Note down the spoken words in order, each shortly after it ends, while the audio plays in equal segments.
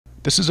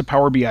This is a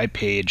Power BI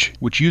page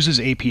which uses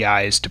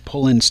APIs to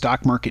pull in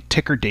stock market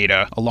ticker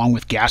data along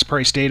with gas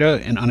price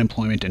data and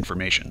unemployment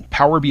information.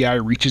 Power BI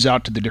reaches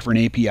out to the different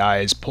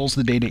APIs, pulls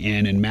the data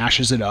in, and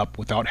mashes it up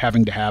without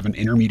having to have an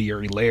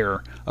intermediary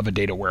layer of a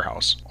data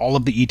warehouse. All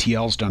of the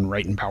ETL is done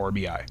right in Power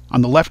BI.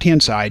 On the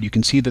left-hand side, you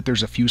can see that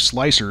there's a few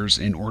slicers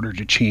in order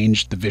to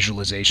change the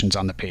visualizations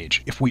on the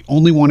page. If we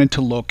only wanted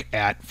to look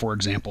at, for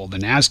example, the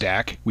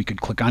NASDAQ, we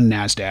could click on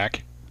NASDAQ,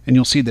 and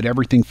you'll see that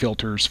everything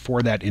filters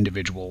for that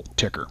individual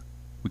ticker.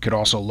 We could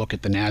also look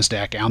at the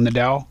NASDAQ and the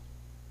Dow,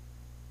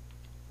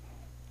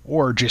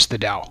 or just the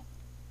Dow.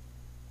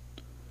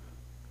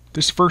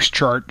 This first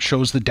chart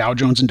shows the Dow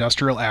Jones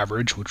Industrial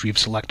Average, which we've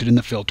selected in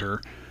the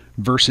filter,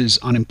 versus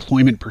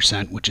unemployment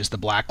percent, which is the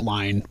black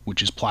line,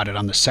 which is plotted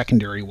on the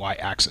secondary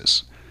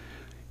y-axis.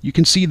 You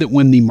can see that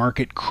when the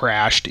market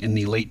crashed in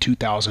the late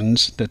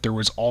 2000s, that there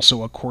was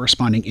also a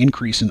corresponding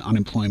increase in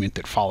unemployment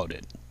that followed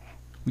it.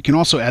 We can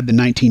also add the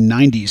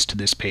 1990s to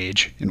this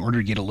page in order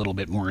to get a little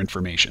bit more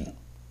information.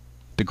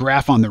 The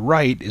graph on the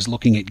right is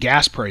looking at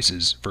gas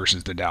prices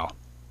versus the Dow.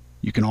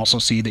 You can also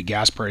see that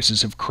gas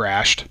prices have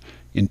crashed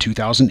in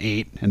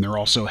 2008, and they're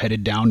also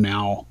headed down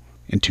now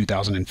in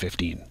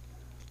 2015.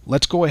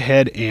 Let's go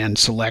ahead and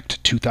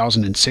select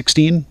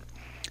 2016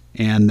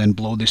 and then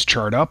blow this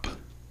chart up.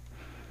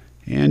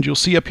 And you'll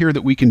see up here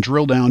that we can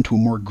drill down to a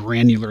more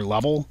granular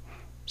level.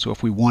 So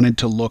if we wanted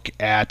to look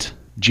at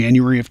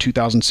January of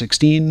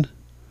 2016,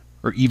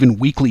 or even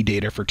weekly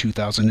data for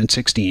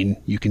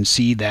 2016, you can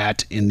see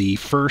that in the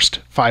first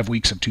 5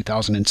 weeks of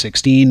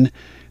 2016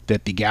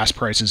 that the gas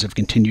prices have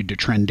continued to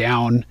trend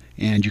down,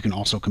 and you can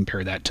also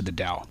compare that to the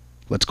Dow.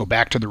 Let's go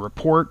back to the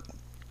report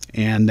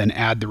and then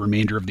add the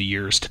remainder of the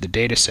years to the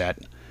data set.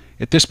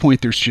 At this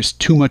point, there's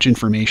just too much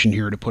information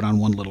here to put on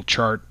one little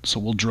chart, so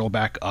we'll drill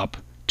back up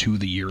to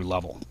the year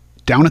level.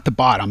 Down at the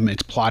bottom,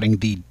 it's plotting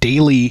the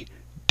daily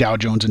Dow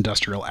Jones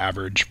Industrial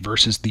Average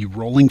versus the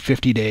rolling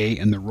 50-day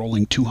and the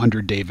rolling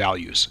 200-day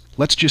values.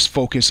 Let's just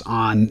focus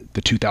on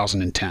the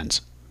 2010s.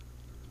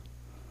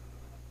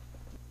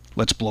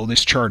 Let's blow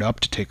this chart up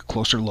to take a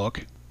closer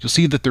look. You'll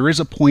see that there is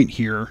a point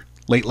here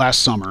late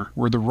last summer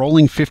where the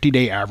rolling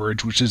 50-day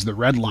average, which is the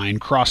red line,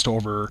 crossed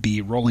over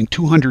the rolling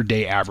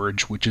 200-day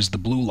average, which is the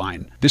blue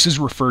line. This is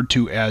referred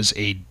to as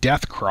a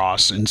death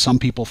cross, and some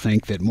people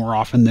think that more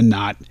often than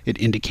not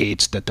it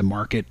indicates that the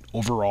market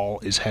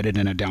overall is headed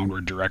in a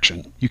downward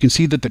direction. You can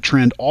see that the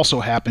trend also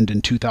happened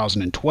in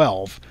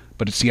 2012,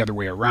 but it's the other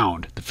way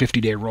around. The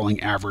 50-day rolling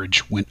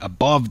average went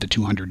above the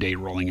 200-day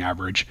rolling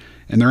average,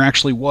 and there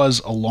actually was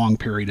a long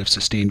period of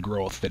sustained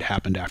growth that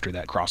happened after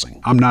that crossing.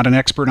 I'm not an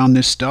expert on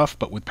this stuff,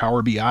 but with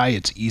Power BI,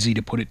 it's easy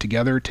to put it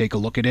together, take a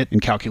look at it,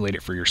 and calculate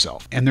it for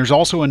yourself. And there's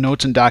also a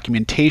notes and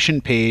documentation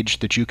page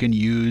that you can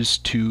use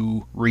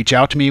to reach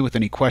out to me with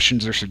any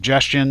questions or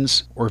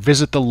suggestions, or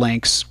visit the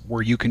links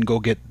where you can go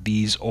get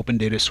these open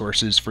data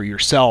sources for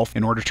yourself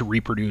in order to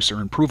reproduce or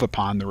improve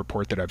upon the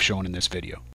report that I've shown in this video.